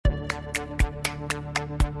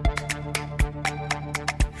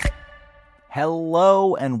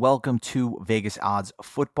Hello and welcome to Vegas Odds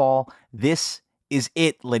Football. This is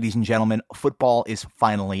it, ladies and gentlemen. Football is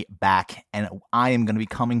finally back, and I am going to be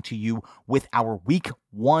coming to you with our Week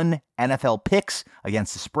 1 NFL picks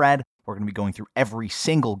against the spread. We're going to be going through every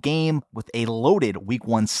single game with a loaded Week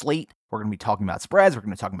 1 slate. We're going to be talking about spreads. We're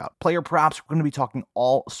going to be talking about player props. We're going to be talking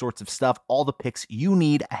all sorts of stuff, all the picks you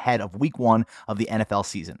need ahead of Week 1 of the NFL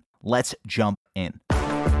season. Let's jump in.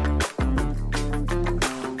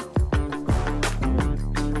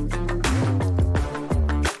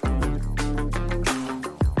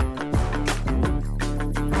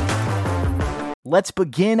 Let's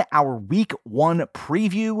begin our Week 1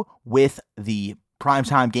 preview with the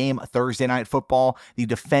primetime game, Thursday Night Football. The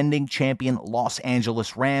defending champion Los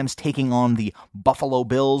Angeles Rams taking on the Buffalo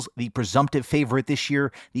Bills, the presumptive favorite this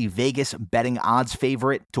year, the Vegas betting odds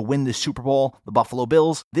favorite to win the Super Bowl, the Buffalo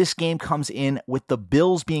Bills. This game comes in with the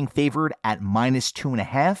Bills being favored at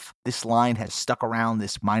 -2.5. This line has stuck around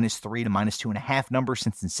this -3 to -2.5 number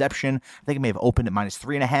since inception. I think it may have opened at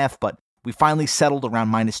 -3.5, but we finally settled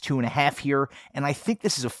around -2.5 here, and I think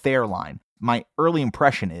this is a fair line. My early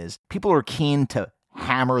impression is people are keen to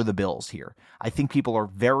hammer the Bills here. I think people are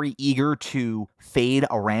very eager to fade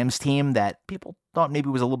a Rams team that people thought maybe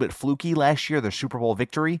was a little bit fluky last year, their Super Bowl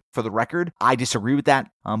victory, for the record. I disagree with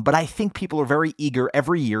that, but I think people are very eager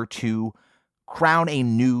every year to crown a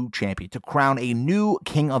new champion, to crown a new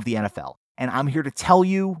king of the NFL. And I'm here to tell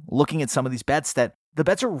you, looking at some of these bets, that the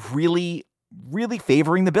bets are really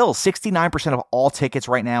favoring the Bills. 69% of all tickets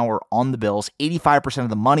right now are on the Bills. 85% of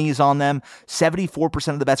the money is on them.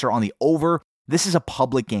 74% of the bets are on the over. This is a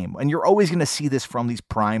public game, and you're always going to see this from these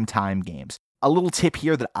prime time games. A little tip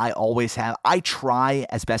here that I always have, I try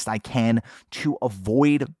as best I can to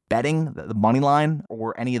avoid betting the money line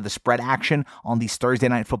or any of the spread action on these Thursday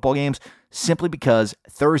night football games, simply because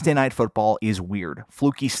Thursday night football is weird.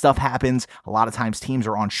 Fluky stuff happens. A lot of times teams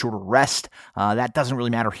are on shorter rest. That doesn't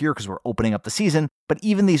really matter here because we're opening up the season, but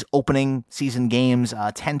even these opening season games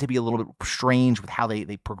tend to be a little bit strange with how they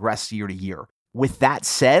progress year to year. With that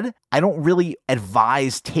said, I don't really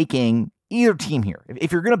advise taking either team here.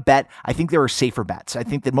 If you're going to bet, I think there are safer bets. I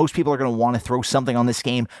think that most people are going to want to throw something on this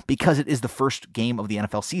game because it is the first game of the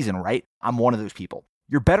NFL season, right? I'm one of those people.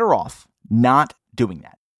 You're better off not doing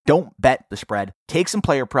that. Don't bet the spread. Take some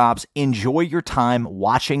player props. Enjoy your time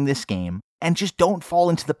watching this game. And just don't fall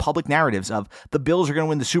into the public narratives of the Bills are going to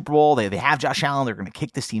win the Super Bowl. They have Josh Allen. They're going to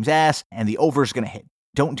kick this team's ass. And the over is going to hit.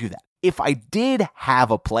 Don't do that. If I did have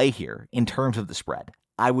a play here in terms of the spread,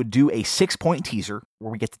 I would do a 6-point teaser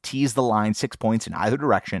where we get to tease the line 6 points in either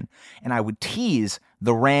direction. And I would tease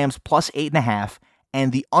the Rams plus 8.5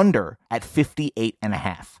 and the under at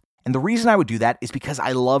 58.5. And the reason I would do that is because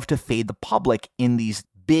I love to fade the public in these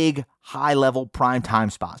big, high-level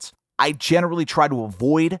primetime spots. I generally try to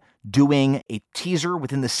avoid doing a teaser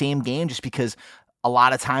within the same game just because a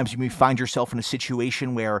lot of times you may find yourself in a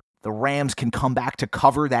situation where the Rams can come back to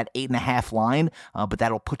cover that 8.5 line, but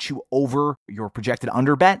that'll put you over your projected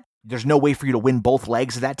under bet. There's no way for you to win both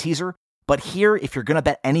legs of that teaser. But here, if you're going to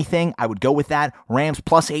bet anything, I would go with that. Rams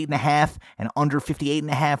plus 8.5 and under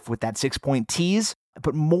 58.5 with that 6-point tease.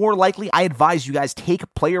 But more likely, I advise you guys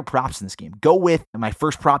take player props in this game. Go with my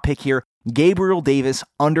first prop pick here, Gabriel Davis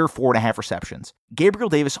under 4.5 receptions. Gabriel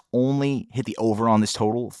Davis only hit the over on this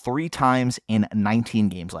total 3 times in 19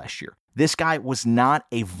 games last year. This guy was not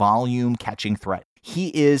a volume catching threat. He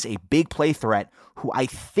is a big play threat who I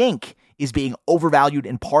think is being overvalued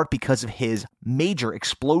in part because of his major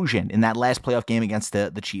explosion in that last playoff game against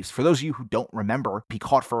the Chiefs. For those of you who don't remember, he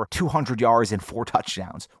caught for 200 yards and 4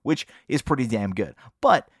 touchdowns, which is pretty damn good.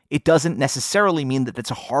 But it doesn't necessarily mean that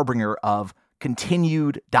that's a harbinger of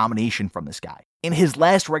continued domination from this guy. In his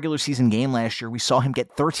last regular season game last year, we saw him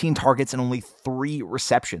get 13 targets and only 3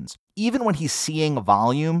 receptions. Even when he's seeing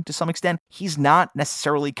volume to some extent, he's not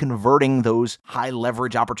necessarily converting those high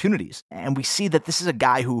leverage opportunities. And we see that this is a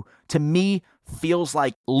guy who, to me, feels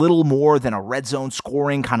like little more than a red zone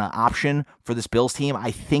scoring kind of option for this Bills team. I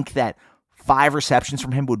think that 5 receptions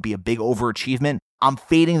from him would be a big overachievement. I'm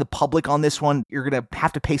fading the public on this one. You're going to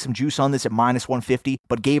have to pay some juice on this at -150,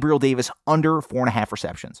 but Gabriel Davis under 4.5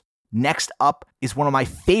 receptions. Next up is one of my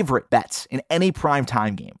favorite bets in any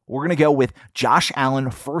primetime game. We're going to go with Josh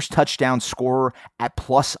Allen, first touchdown scorer at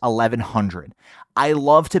plus 1,100. I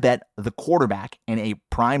love to bet the quarterback in a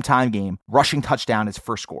primetime game, rushing touchdown as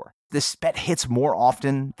first scorer. This bet hits more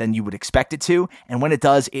often than you would expect it to, and when it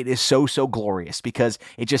does, it is so glorious because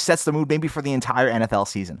it just sets the mood maybe for the entire NFL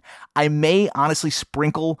season. I may honestly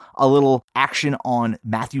sprinkle a little action on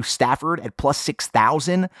Matthew Stafford at plus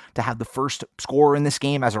 6,000 to have the first scorer in this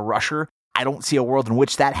game as a rusher. I don't see a world in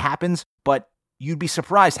which that happens, but you'd be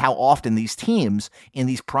surprised how often these teams in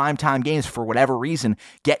these primetime games, for whatever reason,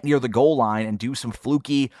 get near the goal line and do some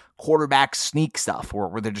fluky quarterback sneak stuff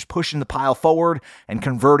where they're just pushing the pile forward and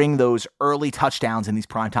converting those early touchdowns in these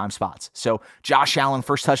primetime spots. So Josh Allen,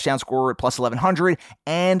 first touchdown scorer at plus 1,100,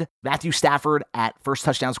 and Matthew Stafford at first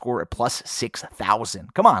touchdown scorer at plus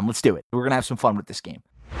 6,000. Come on, let's do it. We're going to have some fun with this game.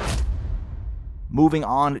 Moving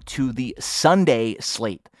on to the Sunday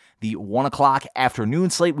slate. The 1 o'clock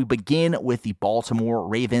afternoon slate, we begin with the Baltimore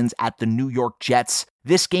Ravens at the New York Jets.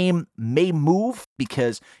 This game may move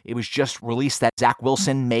because it was just released that Zach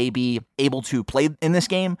Wilson may be able to play in this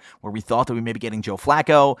game, where we thought that we may be getting Joe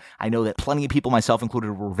Flacco. I know that plenty of people, myself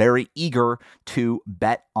included, were very eager to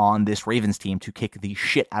bet on this Ravens team to kick the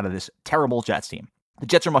shit out of this terrible Jets team. The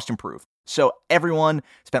Jets are must improve. So everyone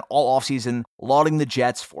spent all offseason lauding the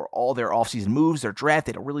Jets for all their offseason moves, their draft.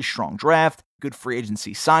 They had a really strong draft, good free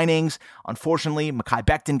agency signings. Unfortunately, Mekhi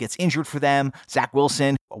Becton gets injured for them. Zach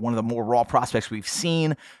Wilson, one of the more raw prospects we've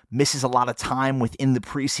seen, misses a lot of time within the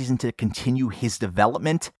preseason to continue his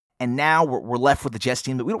development. And now we're left with the Jets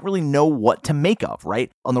team that we don't really know what to make of,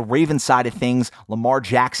 right? On the Ravens side of things, Lamar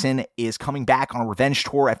Jackson is coming back on a revenge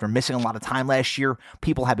tour after missing a lot of time last year.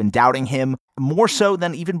 People have been doubting him more so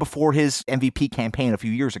than even before his MVP campaign a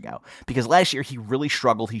few years ago. Because last year he really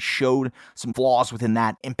struggled. He showed some flaws within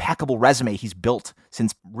that impeccable resume he's built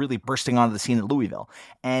since really bursting onto the scene at Louisville.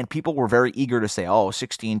 And people were very eager to say,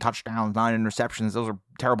 16 touchdowns, 9 interceptions, those are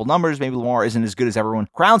terrible numbers. Maybe Lamar isn't as good as everyone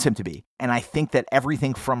crowns him to be. And I think that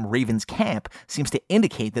everything from Ravens camp seems to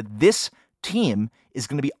indicate that this team is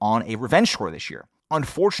going to be on a revenge tour this year.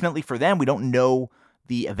 Unfortunately for them, we don't know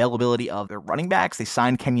the availability of their running backs. They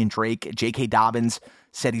signed Kenyon Drake. J.K. Dobbins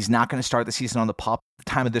said he's not going to start the season on the PUP. At the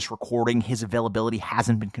time of this recording, his availability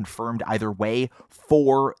hasn't been confirmed either way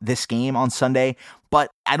for this game on Sunday.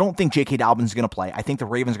 But I don't think J.K. Dobbins is going to play. I think the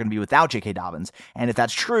Ravens are going to be without J.K. Dobbins. And if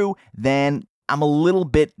that's true, then I'm a little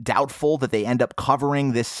bit doubtful that they end up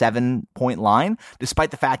covering this 7-point line,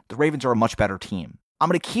 despite the fact the Ravens are a much better team. I'm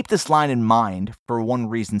going to keep this line in mind for one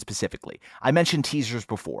reason specifically. I mentioned teasers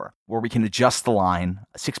before, where we can adjust the line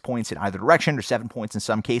 6 points in either direction or 7 points in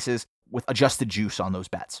some cases with adjusted juice on those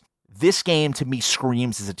bets. This game, to me,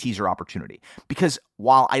 screams as a teaser opportunity because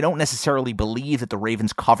while I don't necessarily believe that the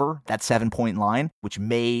Ravens cover that 7-point line, which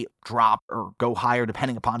may drop or go higher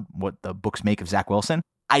depending upon what the books make of Zach Wilson,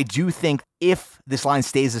 I do think if this line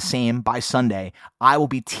stays the same by Sunday, I will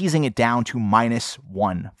be teasing it down to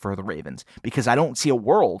 -1 for the Ravens because I don't see a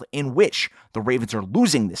world in which the Ravens are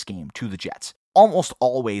losing this game to the Jets. Almost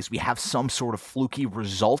always we have some sort of fluky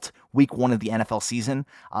result week 1 of the NFL season.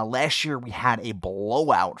 Last year we had a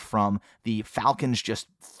blowout from the Falcons just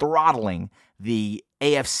throttling the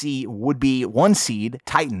AFC would-be 1 seed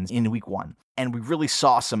Titans in week 1. And we really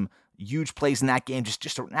saw some huge plays in that game,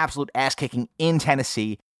 just an absolute ass-kicking in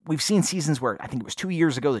Tennessee. We've seen seasons where I think it was 2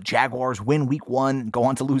 years ago, the Jaguars win week 1 and go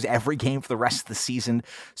on to lose every game for the rest of the season.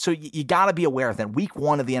 So you got to be aware that week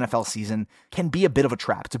 1 of the NFL season can be a bit of a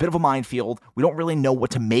trap. It's a bit of a minefield. We don't really know what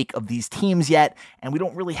to make of these teams yet, and we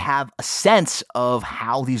don't really have a sense of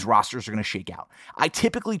how these rosters are going to shake out. I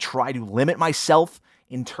typically try to limit myself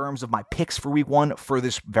in terms of my picks for week 1 for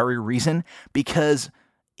this very reason, because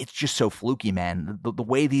it's just so fluky, man. The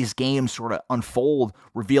way these games sort of unfold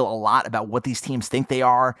reveal a lot about what these teams think they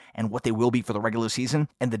are and what they will be for the regular season,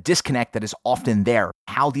 and the disconnect that is often there,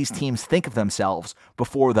 how these teams think of themselves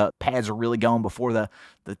before the pads are really going, before the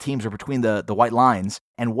teams are between the white lines,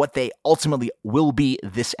 and what they ultimately will be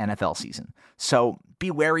this NFL season. So be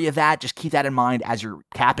wary of that. Just keep that in mind as you're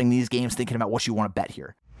capping these games, thinking about what you want to bet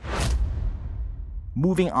here.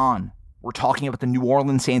 Moving on. We're talking about the New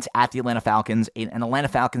Orleans Saints at the Atlanta Falcons, an Atlanta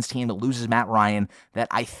Falcons team that loses Matt Ryan that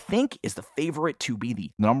I think is the favorite to be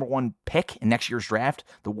the number 1 pick in next year's draft,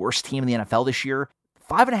 the worst team in the NFL this year.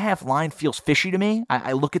 5.5 line feels fishy to me.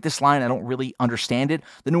 I look at this line, I don't really understand it.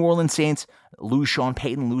 The New Orleans Saints lose Sean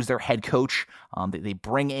Payton, lose their head coach. They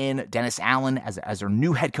bring in Dennis Allen as their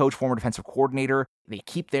new head coach, former defensive coordinator. They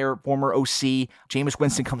keep their former OC. Jameis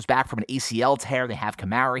Winston comes back from an ACL tear. They have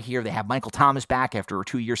Kamara here. They have Michael Thomas back after a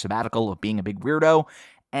 2-year sabbatical of being a big weirdo.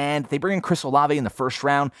 And they bring in Chris Olave in the first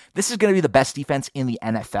round. This is going to be the best defense in the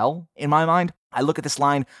NFL, in my mind. I look at this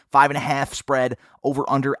line, 5.5 spread, over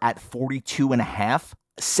under at 42.5.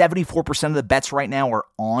 74% of the bets right now are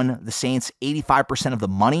on the Saints. 85% of the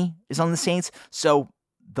money is on the Saints. So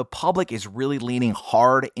the public is really leaning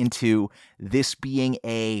hard into this being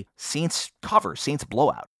a Saints cover, Saints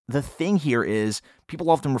blowout. The thing here is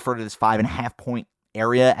people often refer to this 5.5 point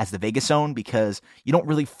area as the Vegas zone because you don't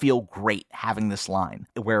really feel great having this line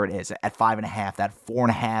where it is at 5.5, that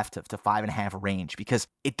 4.5 to 5.5 range, because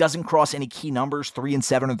it doesn't cross any key numbers. 3 and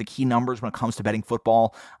 7 are the key numbers when it comes to betting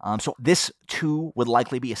football. So this too would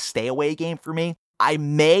likely be a stay away game for me. I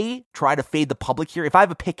may try to fade the public here. If I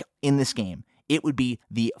have a pick in this game, it would be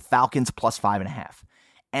the Falcons plus 5.5.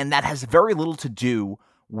 And that has very little to do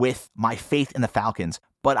with my faith in the Falcons.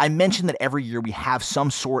 But I mentioned that every year we have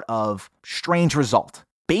some sort of strange result.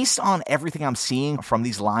 Based on everything I'm seeing from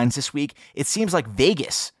these lines this week, it seems like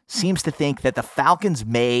Vegas seems to think that the Falcons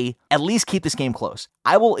may at least keep this game close.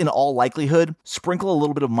 I will, in all likelihood, sprinkle a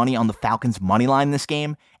little bit of money on the Falcons' money line in this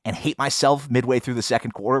game and hate myself midway through the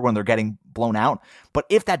second quarter when they're getting blown out. But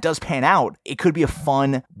if that does pan out, it could be a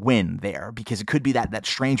fun win there because it could be that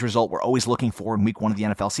strange result we're always looking for in week 1 of the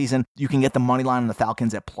NFL season. You can get the money line on the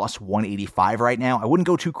Falcons at plus 185 right now. I wouldn't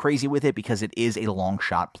go too crazy with it because it is a long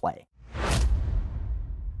shot play.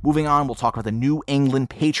 Moving on, we'll talk about the New England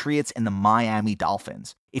Patriots and the Miami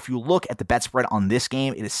Dolphins. If you look at the bet spread on this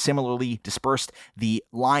game, it is similarly dispersed. The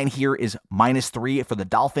line here is -3 for the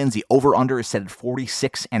Dolphins. The over-under is set at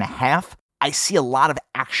 46.5. I see a lot of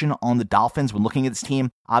action on the Dolphins when looking at this team.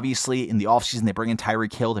 Obviously, in the offseason, they bring in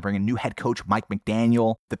Tyreek Hill. They bring in new head coach Mike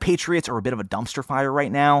McDaniel. The Patriots are a bit of a dumpster fire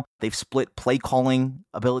right now. They've split play calling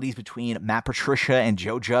abilities between Matt Patricia and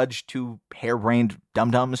Joe Judge, two harebrained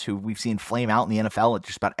dum-dums who we've seen flame out in the NFL at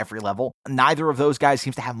just about every level. Neither of those guys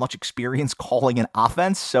seems to have much experience calling an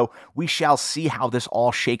offense, so we shall see how this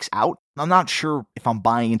all shakes out. I'm not sure if I'm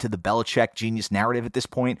buying into the Belichick genius narrative at this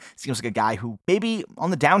point. Seems like a guy who maybe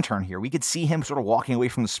on the downturn here, we could see him sort of walking away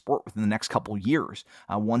from the sport within the next couple years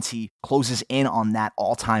once he closes in on that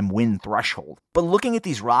all-time win threshold. But looking at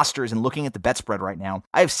these rosters and looking at the bet spread right now,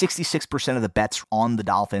 I have 66% of the bets on the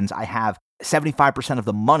Dolphins. I have 75% of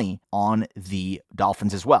the money on the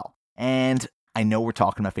Dolphins as well. And I know we're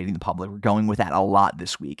talking about fading the public. We're going with that a lot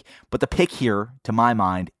this week. But the pick here, to my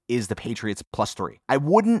mind, is the Patriots +3. I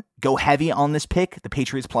wouldn't go heavy on this pick, the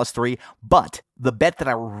Patriots +3, but the bet that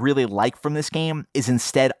I really like from this game is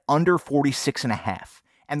instead under 46.5.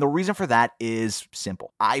 And the reason for that is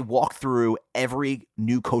simple. I walked through every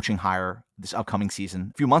new coaching hire this upcoming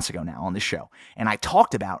season a few months ago now on this show. And I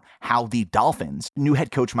talked about how the Dolphins' new head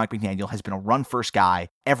coach, Mike McDaniel, has been a run-first guy.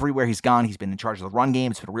 Everywhere he's gone, he's been in charge of the run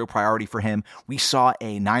game. It's been a real priority for him. We saw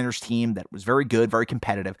a Niners team that was very good, very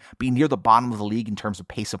competitive, be near the bottom of the league in terms of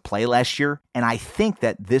pace of play last year. And I think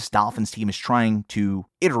that this Dolphins team is trying to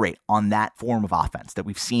iterate on that form of offense that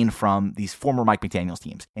we've seen from these former Mike McDaniels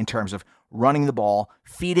teams in terms of running the ball,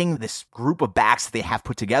 feeding this group of backs that they have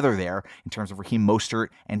put together there in terms of Raheem Mostert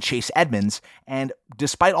and Chase Edmonds. And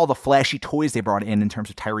despite all the flashy toys they brought in terms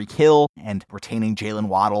of Tyreek Hill and retaining Jalen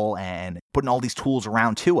Waddle and putting all these tools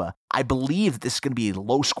around Tua, I believe this is going to be a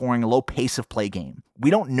low-scoring, low pace of play game. We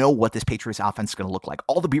don't know what this Patriots offense is going to look like.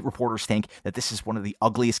 All the beat reporters think that this is one of the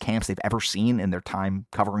ugliest camps they've ever seen in their time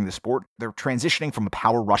covering the sport. They're transitioning from a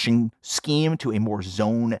power rushing scheme to a more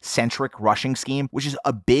zone-centric rushing scheme, which is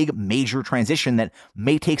a big, major transition that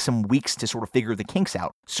may take some weeks to sort of figure the kinks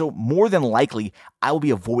out. So more than likely, I will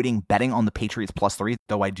be avoiding betting on the Patriots +3,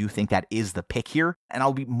 though I do think that is the pick here, and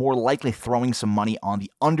I'll be more likely throwing some money on the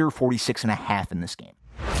under 46.5 in this game.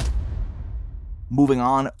 Moving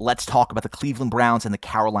on, let's talk about the Cleveland Browns and the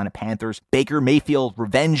Carolina Panthers. Baker Mayfield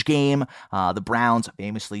revenge game. The Browns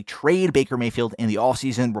famously trade Baker Mayfield in the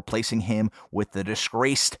offseason, replacing him with the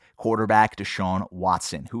disgraced quarterback Deshaun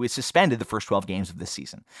Watson, who is suspended the first 12 games of this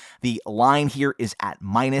season. The line here is at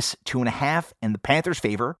 -2.5 in the Panthers'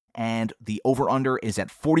 favor, and the over-under is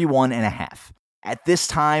at 41.5. At this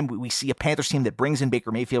time, we see a Panthers team that brings in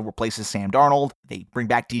Baker Mayfield, replaces Sam Darnold. They bring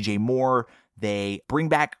back DJ Moore. They bring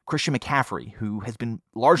back Christian McCaffrey, who has been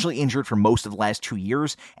largely injured for most of the last 2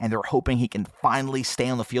 years, and they're hoping he can finally stay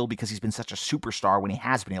on the field because he's been such a superstar when he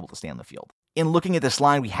has been able to stay on the field. In looking at this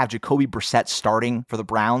line, we have Jacoby Brissett starting for the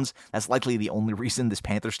Browns. That's likely the only reason this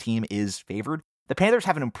Panthers team is favored. The Panthers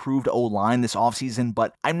have an improved O-line this offseason,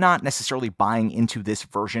 but I'm not necessarily buying into this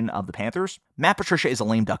version of the Panthers. Matt Patricia is a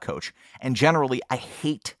lame duck coach, and generally I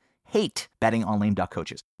hate betting on lame duck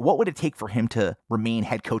coaches. What would it take for him to remain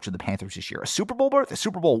head coach of the Panthers this year? A Super Bowl berth? A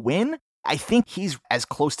Super Bowl win? I think he's as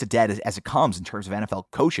close to dead as it comes in terms of NFL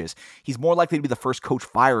coaches. He's more likely to be the first coach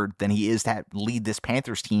fired than he is to lead this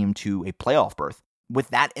Panthers team to a playoff berth. With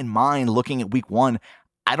that in mind, looking at week 1,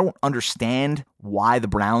 I don't understand why the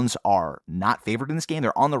Browns are not favored in this game.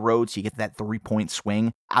 They're on the road, so you get that 3-point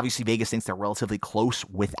swing. Obviously, Vegas thinks they're relatively close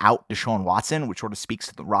without Deshaun Watson, which sort of speaks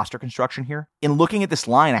to the roster construction here. In looking at this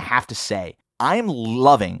line, I have to say, I'm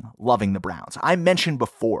loving the Browns. I mentioned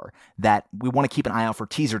before that we want to keep an eye out for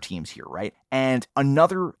teaser teams here, right? And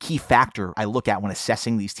another key factor I look at when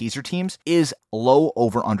assessing these teaser teams is low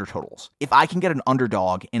over-under totals. If I can get an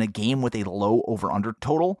underdog in a game with a low over-under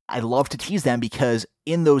total, I love to tease them because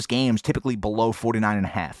in those games, typically below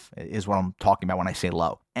 49.5 is what I'm talking about when I say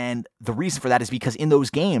low. And the reason for that is because in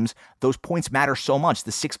those games, those points matter so much.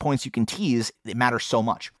 The 6 points you can tease, it matters so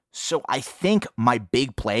much. So I think my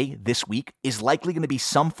big play this week is likely going to be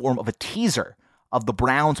some form of a teaser of the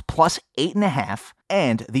Browns plus 8.5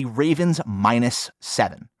 and the Ravens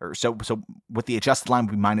 -7. So with the adjusted line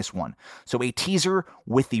would be -1. So a teaser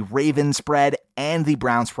with the Ravens spread and the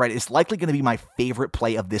Browns spread is likely going to be my favorite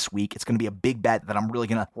play of this week. It's going to be a big bet that I'm really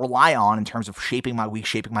going to rely on in terms of shaping my week,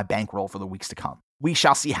 shaping my bankroll for the weeks to come. We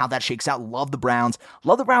shall see how that shakes out. Love the Browns.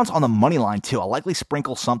 Love the Browns on the money line, too. I'll likely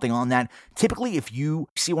sprinkle something on that. Typically, if you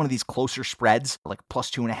see one of these closer spreads, like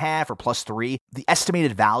 +2.5 or +3, the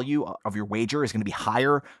estimated value of your wager is going to be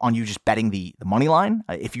higher on you just betting the money line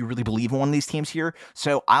if you really believe in one of these teams here.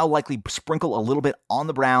 So I'll likely sprinkle a little bit on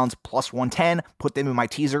the Browns, +110, put them in my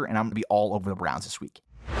teaser, and I'm going to be all over the Browns this week.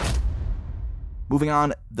 Moving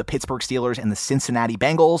on, the Pittsburgh Steelers and the Cincinnati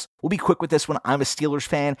Bengals. We'll be quick with this one. I'm a Steelers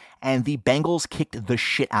fan, and the Bengals kicked the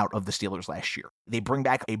shit out of the Steelers last year. They bring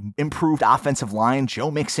back an improved offensive line.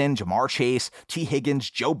 Joe Mixon, Jamar Chase, T. Higgins,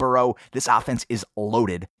 Joe Burrow. This offense is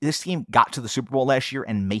loaded. This team got to the Super Bowl last year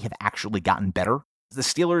and may have actually gotten better. The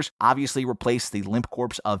Steelers obviously replaced the limp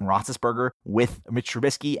corpse of Roethlisberger with Mitch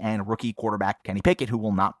Trubisky and rookie quarterback Kenny Pickett, who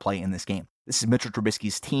will not play in this game. This is Mitchell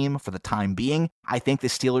Trubisky's team for the time being. I think the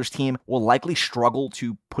Steelers team will likely struggle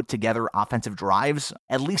to put together offensive drives,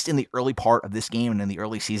 at least in the early part of this game and in the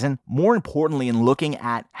early season. More importantly, in looking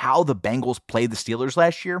at how the Bengals played the Steelers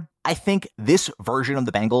last year, I think this version of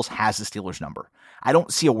the Bengals has the Steelers number. I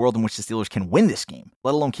don't see a world in which the Steelers can win this game,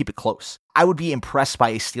 let alone keep it close. I would be impressed by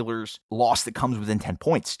a Steelers loss that comes within 10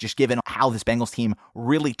 points, just given how this Bengals team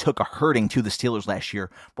really took a hurting to the Steelers last year,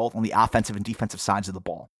 both on the offensive and defensive sides of the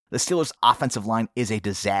ball. The Steelers' offensive line is a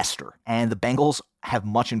disaster, and the Bengals have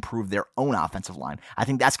much improved their own offensive line. I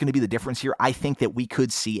think that's going to be the difference here. I think that we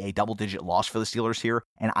could see a double-digit loss for the Steelers here,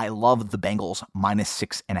 and I love the Bengals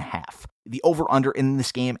 -6.5. The over-under in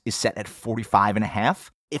this game is set at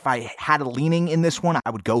 45.5. If I had a leaning in this one, I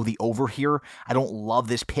would go the over here. I don't love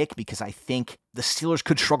this pick because I think the Steelers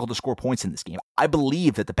could struggle to score points in this game. I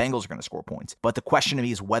believe that the Bengals are going to score points, but the question to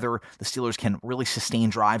me is whether the Steelers can really sustain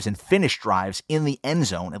drives and finish drives in the end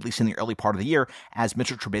zone, at least in the early part of the year, as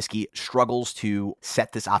Mitchell Trubisky struggles to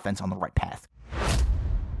set this offense on the right path.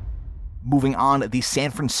 Moving on, the San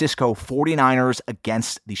Francisco 49ers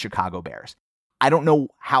against the Chicago Bears. I don't know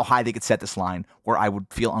how high they could set this line where I would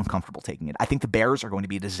feel uncomfortable taking it. I think the Bears are going to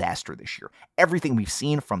be a disaster this year. Everything we've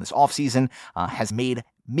seen from this offseason has made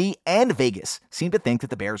me and Vegas seem to think that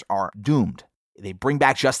the Bears are doomed. They bring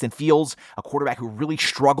back Justin Fields, a quarterback who really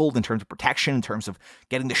struggled in terms of protection, in terms of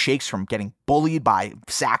getting the shakes from getting bullied by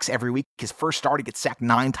sacks every week. His first start, he gets sacked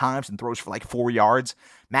 9 times and throws for like 4 yards.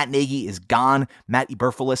 Matt Nagy is gone. Matt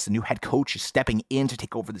Eberflus, the new head coach, is stepping in to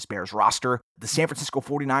take over this Bears roster. The San Francisco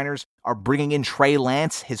 49ers are bringing in Trey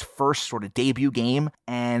Lance, his first sort of debut game,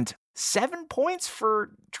 and 7 points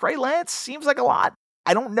for Trey Lance seems like a lot.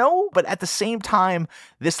 I don't know, but at the same time,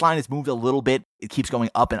 this line has moved a little bit. It keeps going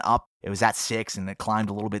up and up. It was at 6 and it climbed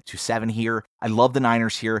a little bit to 7 here. I love the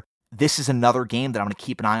Niners here. This is another game that I'm going to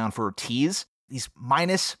keep an eye on for a tease. These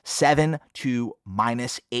 -7 to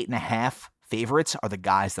 -8.5 favorites are the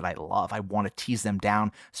guys that I love. I want to tease them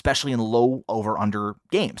down, especially in low over-under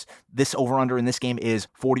games. This over-under in this game is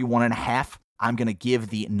 41.5. I'm going to give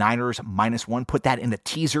the Niners -1, put that in a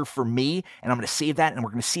teaser for me, and I'm going to save that, and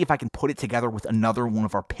we're going to see if I can put it together with another one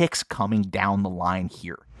of our picks coming down the line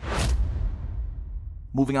here.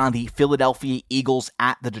 Moving on, the Philadelphia Eagles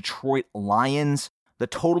at the Detroit Lions. The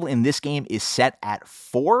total in this game is set at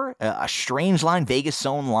 4, a strange line, Vegas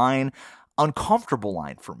zone line, uncomfortable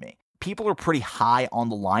line for me. People are pretty high on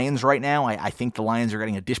the Lions right now. I think the Lions are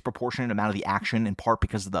getting a disproportionate amount of the action, in part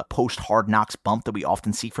because of the post-Hard Knocks bump that we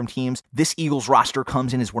often see from teams. This Eagles roster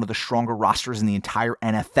comes in as one of the stronger rosters in the entire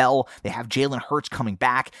NFL. They have Jalen Hurts coming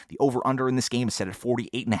back. The over-under in this game is set at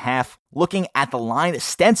 48.5. Looking at the line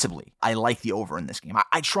ostensibly, I like the over in this game.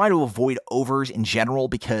 I try to avoid overs in general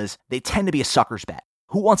because they tend to be a sucker's bet.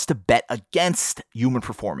 Who wants to bet against human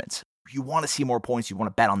performance? You want to see more points, you want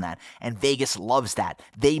to bet on that, and Vegas loves that.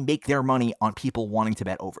 They make their money on people wanting to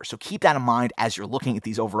bet over. So keep that in mind as you're looking at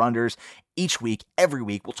these over-unders each week, every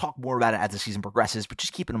week. We'll talk more about it as the season progresses, but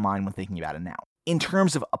just keep it in mind when thinking about it now. In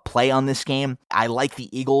terms of a play on this game, I like the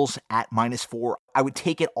Eagles at -4. I would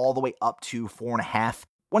take it all the way up to 4.5.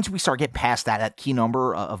 once we start getting past that key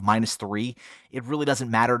number of -3, it really doesn't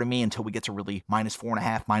matter to me until we get to really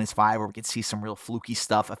 -4.5, -5, where we can see some real fluky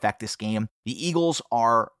stuff affect this game. The Eagles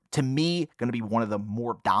are, to me, going to be one of the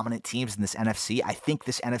more dominant teams in this NFC. I think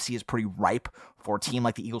this NFC is pretty ripe for a team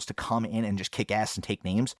like the Eagles to come in and just kick ass and take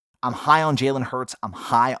names. I'm high on Jalen Hurts. I'm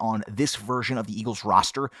high on this version of the Eagles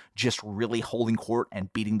roster just really holding court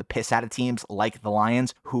and beating the piss out of teams like the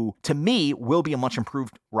Lions, who to me will be a much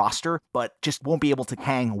improved roster, but just won't be able to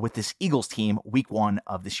hang with this Eagles team week 1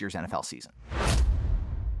 of this year's NFL season.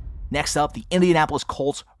 Next up, the Indianapolis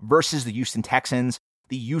Colts versus the Houston Texans.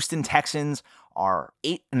 The Houston Texans are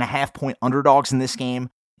 8.5-point underdogs in this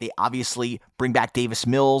game. They obviously bring back Davis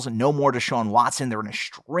Mills, no more Deshaun Watson. They're in a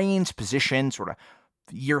strange position, sort of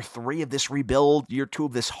year 3 of this rebuild, year 2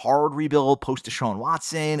 of this hard rebuild, post Deshaun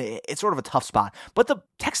Watson. It's sort of a tough spot. But the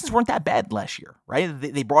Texans weren't that bad last year, right?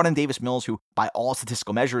 They brought in Davis Mills, who by all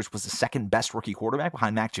statistical measures was the second best rookie quarterback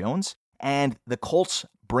behind Mac Jones. And the Colts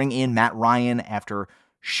bring in Matt Ryan after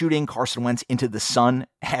shooting Carson Wentz into the sun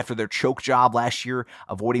after their choke job last year,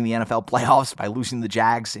 avoiding the NFL playoffs by losing the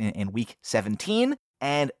Jags in week 17.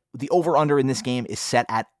 And the over-under in this game is set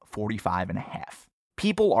at 45.5.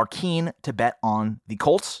 People are keen to bet on the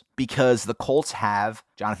Colts because the Colts have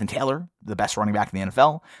Jonathan Taylor, the best running back in the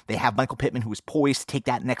NFL. They have Michael Pittman, who is poised to take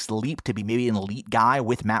that next leap to be maybe an elite guy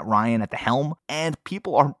with Matt Ryan at the helm. And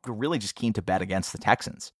people are really just keen to bet against the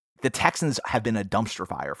Texans. The Texans have been a dumpster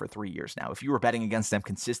fire for 3 years now. If you were betting against them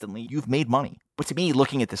consistently, you've made money. But to me,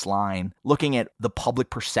 looking at this line, looking at the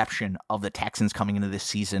public perception of the Texans coming into this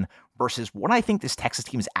season versus what I think this Texas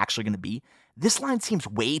team is actually going to be, this line seems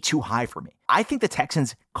way too high for me. I think the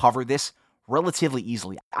Texans cover this relatively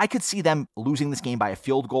easily. I could see them losing this game by a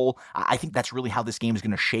field goal. I think that's really how this game is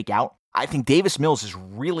going to shake out. I think Davis Mills is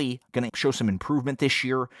really going to show some improvement this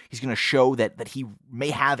year. He's going to show that he may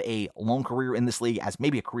have a long career in this league as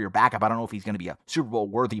maybe a career backup. I don't know if he's going to be a Super Bowl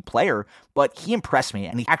worthy player, but he impressed me,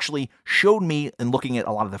 and he actually showed me in looking at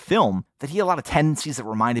a lot of the film that he had a lot of tendencies that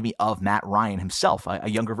reminded me of Matt Ryan himself, a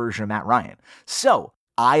younger version of Matt Ryan. So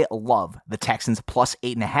I love the Texans plus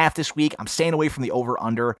 8.5 this week. I'm staying away from the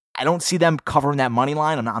over-under. I don't see them covering that money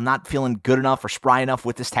line. I'm not feeling good enough or spry enough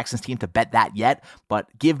with this Texans team to bet that yet, but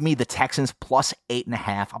give me the Texans plus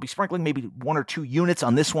 8.5. I'll be sprinkling maybe 1 or 2 units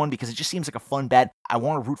on this one because it just seems like a fun bet. I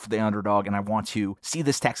want to root for the underdog, and I want to see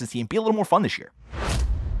this Texans team be a little more fun this year.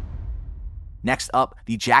 Next up,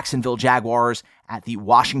 the Jacksonville Jaguars at the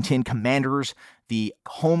Washington Commanders. The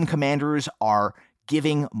home Commanders are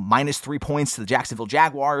giving -3 points to the Jacksonville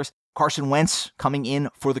Jaguars. Carson Wentz coming in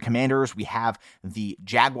for the Commanders. We have the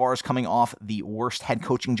Jaguars coming off the worst head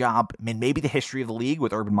coaching job in maybe the history of the league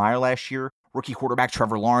with Urban Meyer last year. Rookie quarterback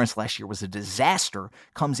Trevor Lawrence last year was a disaster.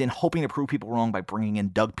 Comes in hoping to prove people wrong by bringing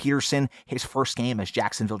in Doug Peterson, his first game as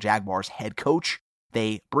Jacksonville Jaguars head coach.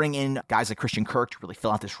 They bring in guys like Christian Kirk to really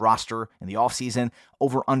fill out this roster in the offseason.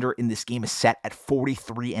 Over-under in this game is set at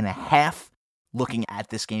 43.5. Looking at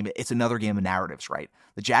this game, it's another game of narratives, right?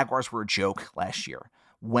 The Jaguars were a joke last year.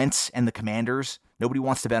 Wentz and the Commanders, nobody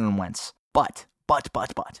wants to bet on Wentz. But,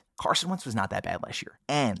 Carson Wentz was not that bad last year.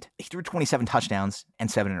 And he threw 27 touchdowns and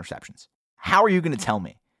 7 interceptions. How are you going to tell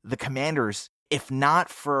me the Commanders, if not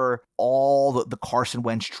for all the Carson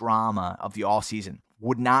Wentz drama of the offseason,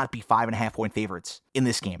 would not be 5.5-point favorites in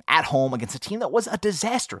this game at home against a team that was a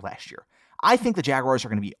disaster last year? I think the Jaguars are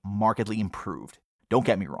going to be markedly improved. Don't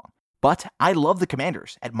get me wrong. But I love the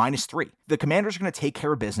Commanders at -3. The Commanders are going to take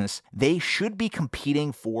care of business. They should be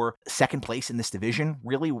competing for second place in this division,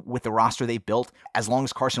 really, with the roster they built, as long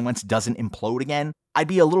as Carson Wentz doesn't implode again. I'd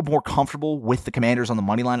be a little more comfortable with the Commanders on the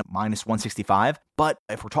money line at -165. But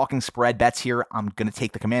if we're talking spread bets here, I'm going to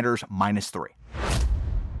take the Commanders -3.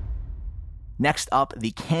 Next up,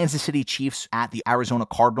 the Kansas City Chiefs at the Arizona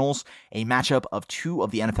Cardinals, a matchup of 2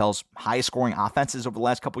 of the NFL's highest scoring offenses over the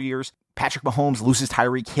last couple years. Patrick Mahomes loses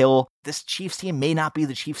Tyreek Hill. This Chiefs team may not be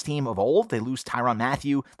the Chiefs team of old. They lose Tyrann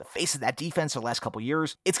Mathieu, the face of that defense for the last couple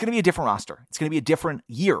years. It's going to be a different roster. It's going to be a different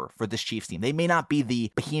year for this Chiefs team. They may not be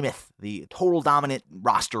the behemoth, the total dominant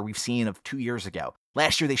roster we've seen of 2 years ago.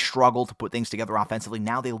 Last year, they struggled to put things together offensively.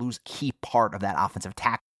 Now they lose a key part of that offensive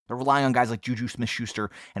attack. They're relying on guys like Juju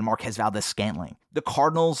Smith-Schuster and Marquez Valdes-Scantling. The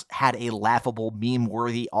Cardinals had a laughable,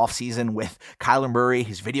 meme-worthy offseason with Kyler Murray,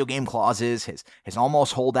 his video game clauses, his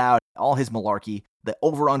almost holdout, all his malarkey. The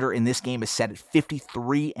over-under in this game is set at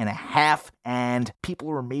 53.5, and people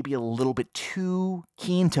are maybe a little bit too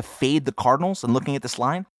keen to fade the Cardinals. And looking at this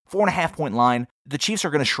line, 4.5-point line, the Chiefs are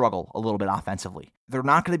going to struggle a little bit offensively. They're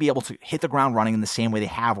not going to be able to hit the ground running in the same way they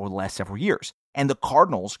have over the last several years. And the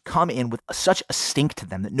Cardinals come in with such a stink to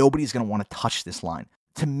them that nobody's going to want to touch this line.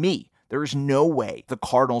 To me, There is no way the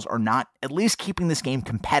Cardinals are not at least keeping this game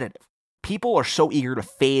competitive. People are so eager to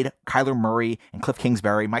fade Kyler Murray and Cliff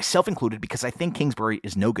Kingsbury, myself included, because I think Kingsbury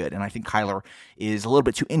is no good, and I think Kyler is a little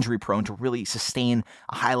bit too injury-prone to really sustain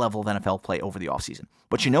a high level of NFL play over the offseason.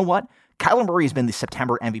 But you know what? Kyler Murray has been the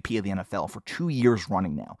September MVP of the NFL for 2 years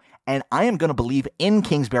running now, and I am going to believe in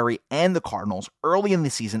Kingsbury and the Cardinals early in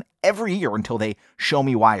the season every year until they show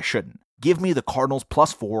me why I shouldn't. Give me the Cardinals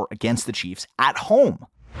 +4 against the Chiefs at home.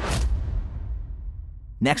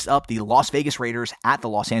 Next up, the Las Vegas Raiders at the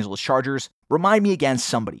Los Angeles Chargers. Remind me again,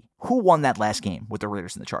 somebody, who won that last game with the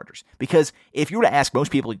Raiders and the Chargers? Because if you were to ask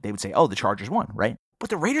most people, they would say, oh, the Chargers won, right?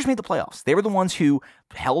 But the Raiders made the playoffs. They were the ones who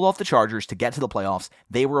held off the Chargers to get to the playoffs.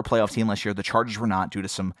 They were a playoff team last year. The Chargers were not, due to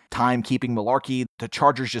some timekeeping malarkey. The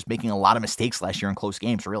Chargers just making a lot of mistakes last year in close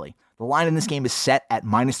games, really. The line in this game is set at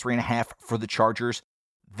 -3.5 for the Chargers.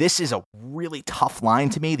 This is a really tough line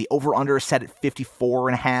to me. The over-under is set at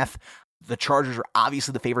 54.5. The Chargers are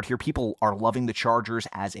obviously the favorite here. People are loving the Chargers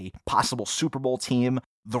as a possible Super Bowl team.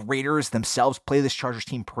 The Raiders themselves play this Chargers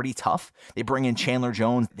team pretty tough. They bring in Chandler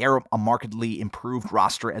Jones. They're a markedly improved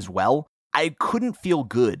roster as well. I couldn't feel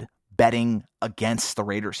good betting against the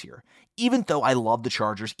Raiders here, even though I love the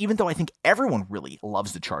Chargers, even though I think everyone really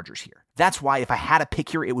loves the Chargers here. That's why if I had a pick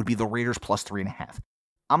here, it would be the Raiders +3.5.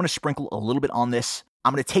 I'm going to sprinkle a little bit on this.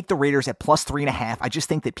 I'm going to take the Raiders at +3.5. I just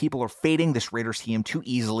think that people are fading this Raiders team too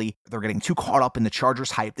easily. They're getting too caught up in the Chargers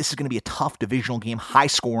hype. This is going to be a tough divisional game, high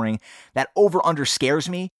scoring. That over-under scares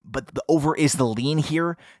me, but the over is the lean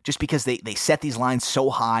here just because they set these lines so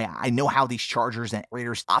high. I know how these Chargers and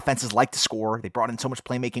Raiders offenses like to score. They brought in so much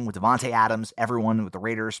playmaking with Davante Adams, everyone with the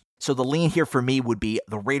Raiders. So the lean here for me would be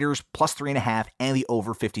the Raiders +3.5 and the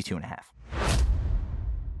over 52.5.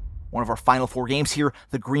 One of our final 4 games here,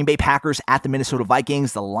 the Green Bay Packers at the Minnesota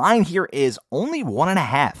Vikings. The line here is only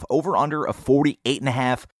 1.5, over under of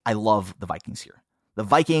 48.5. I love the Vikings here. The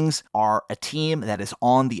Vikings are a team that is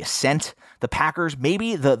on the ascent. The Packers,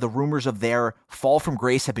 maybe the rumors of their fall from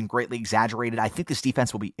grace have been greatly exaggerated. I think this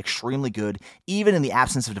defense will be extremely good, even in the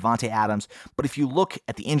absence of Davante Adams. But if you look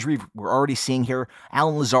at the injury we're already seeing here,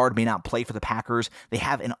 Allen Lazard may not play for the Packers. They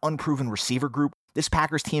have an unproven receiver group. This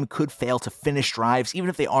Packers team could fail to finish drives, even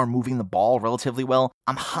if they are moving the ball relatively well.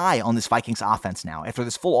 I'm high on this Vikings offense now. After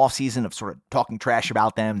this full offseason of sort of talking trash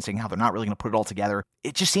about them and saying how they're not really going to put it all together,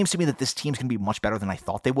 it just seems to me that this team's going to be much better than I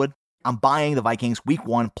thought they would. I'm buying the Vikings week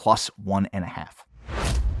 1 +1.5.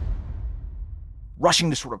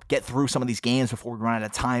 Rushing to sort of get through some of these games before we run out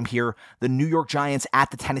of time here. The New York Giants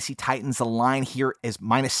at the Tennessee Titans. The line here is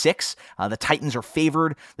 -6. The Titans are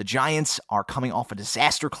favored. The Giants are coming off a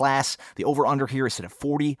disaster class. The over-under here is set at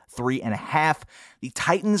 43.5. The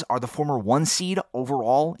Titans are the former 1 seed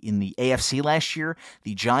overall in the AFC last year.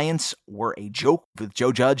 The Giants were a joke with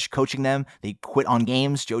Joe Judge coaching them. They quit on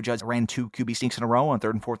games. Joe Judge ran 2 QB sneaks in a row on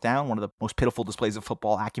 3rd and 4th down. One of the most pitiful displays of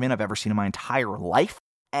football acumen I've ever seen in my entire life.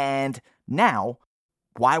 And now,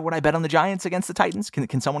 why would I bet on the Giants against the Titans?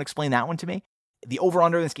 Can someone explain that one to me? The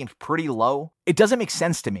over-under in this game is pretty low. It doesn't make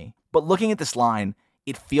sense to me, but looking at this line,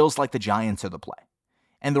 it feels like the Giants are the play.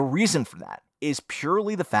 And the reason for that is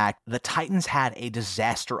purely the fact the Titans had a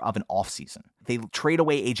disaster of an offseason. They trade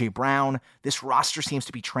away A.J. Brown. This roster seems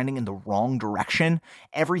to be trending in the wrong direction.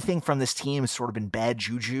 Everything from this team has sort of been bad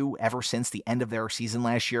juju ever since the end of their season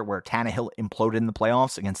last year where Tannehill imploded in the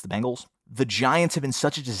playoffs against the Bengals. The Giants have been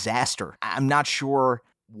such a disaster. I'm not sure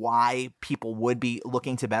why people would be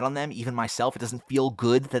looking to bet on them. Even myself, it doesn't feel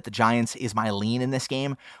good that the Giants is my lean in this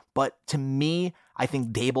game. But to me, I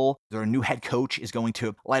think Dable, their new head coach, is going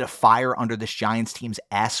to light a fire under this Giants team's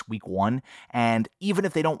ass week 1. And even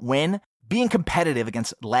if they don't win, being competitive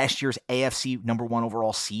against last year's AFC number 1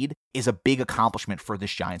 overall seed is a big accomplishment for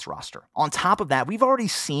this Giants roster. On top of that, we've already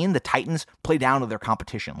seen the Titans play down to their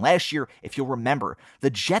competition. Last year, if you'll remember, the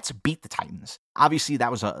Jets beat the Titans. Obviously, that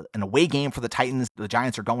was an away game for the Titans. The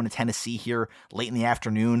Giants are going to Tennessee here late in the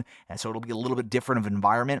afternoon, and so it'll be a little bit different of an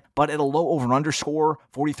environment. But at a low over-under score,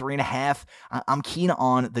 43.5, I'm keen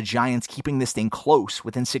on the Giants keeping this thing close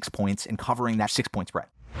within 6 points and covering that 6-point spread.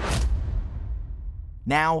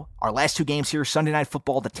 Now, our last 2 games here, Sunday Night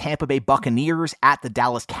Football, the Tampa Bay Buccaneers at the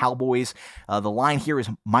Dallas Cowboys. The line here is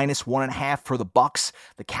 -1.5 for the Bucs.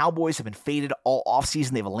 The Cowboys have been faded all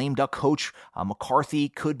offseason. They have a lame duck coach. McCarthy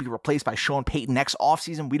could be replaced by Sean Payton next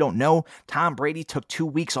offseason. We don't know. Tom Brady took 2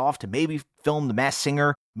 weeks off to maybe film The Masked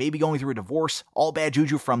Singer, maybe going through a divorce. All bad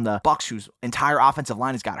juju from the Bucs, whose entire offensive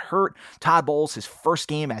line has got hurt. Todd Bowles, his first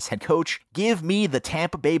game as head coach. Give me the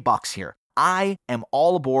Tampa Bay Bucs here. I am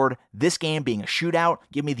all aboard this game being a shootout.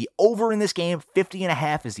 Give me the over in this game.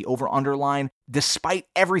 50.5 is the over-under line. Despite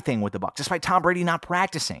everything with the Bucs, despite Tom Brady not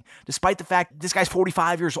practicing, despite the fact this guy's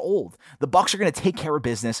 45 years old, the Bucs are going to take care of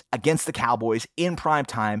business against the Cowboys in prime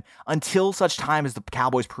time until such time as the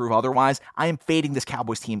Cowboys prove otherwise. I am fading this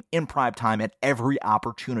Cowboys team in prime time at every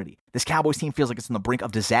opportunity. This Cowboys team feels like it's on the brink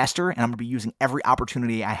of disaster, and I'm going to be using every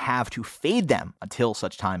opportunity I have to fade them until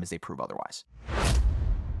such time as they prove otherwise.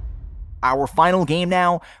 Our final game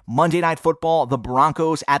now, Monday Night Football, the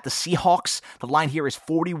Broncos at the Seahawks. The line here is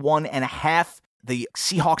 41.5. The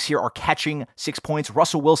Seahawks here are catching 6 points.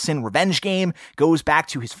 Russell Wilson, revenge game, goes back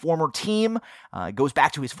to his former team, goes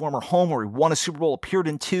back to his former home where he won a Super Bowl, appeared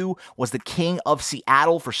in 2, was the king of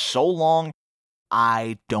Seattle for so long.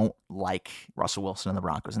 I don't like Russell Wilson and the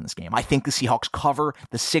Broncos in this game. I think the Seahawks cover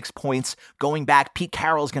the 6 points. Going back, Pete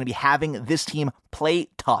Carroll is going to be having this team play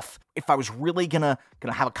tough. If I was really gonna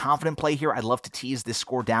have a confident play here, I'd love to tease this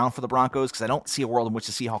score down for the Broncos because I don't see a world in which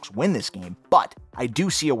the Seahawks win this game. But I do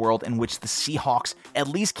see a world in which the Seahawks at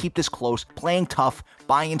least keep this close, playing tough,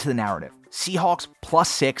 buying into the narrative. Seahawks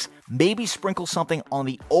 +6, maybe sprinkle something on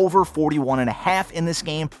the over 41.5 in this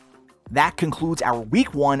game. That concludes our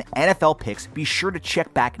Week 1 NFL picks. Be sure to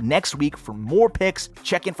check back next week for more picks.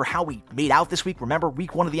 Check in for how we made out this week. Remember,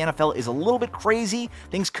 Week 1 of the NFL is a little bit crazy.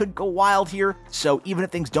 Things could go wild here. So even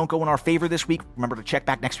if things don't go in our favor this week, remember to check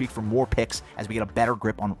back next week for more picks as we get a better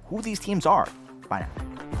grip on who these teams are. Bye now.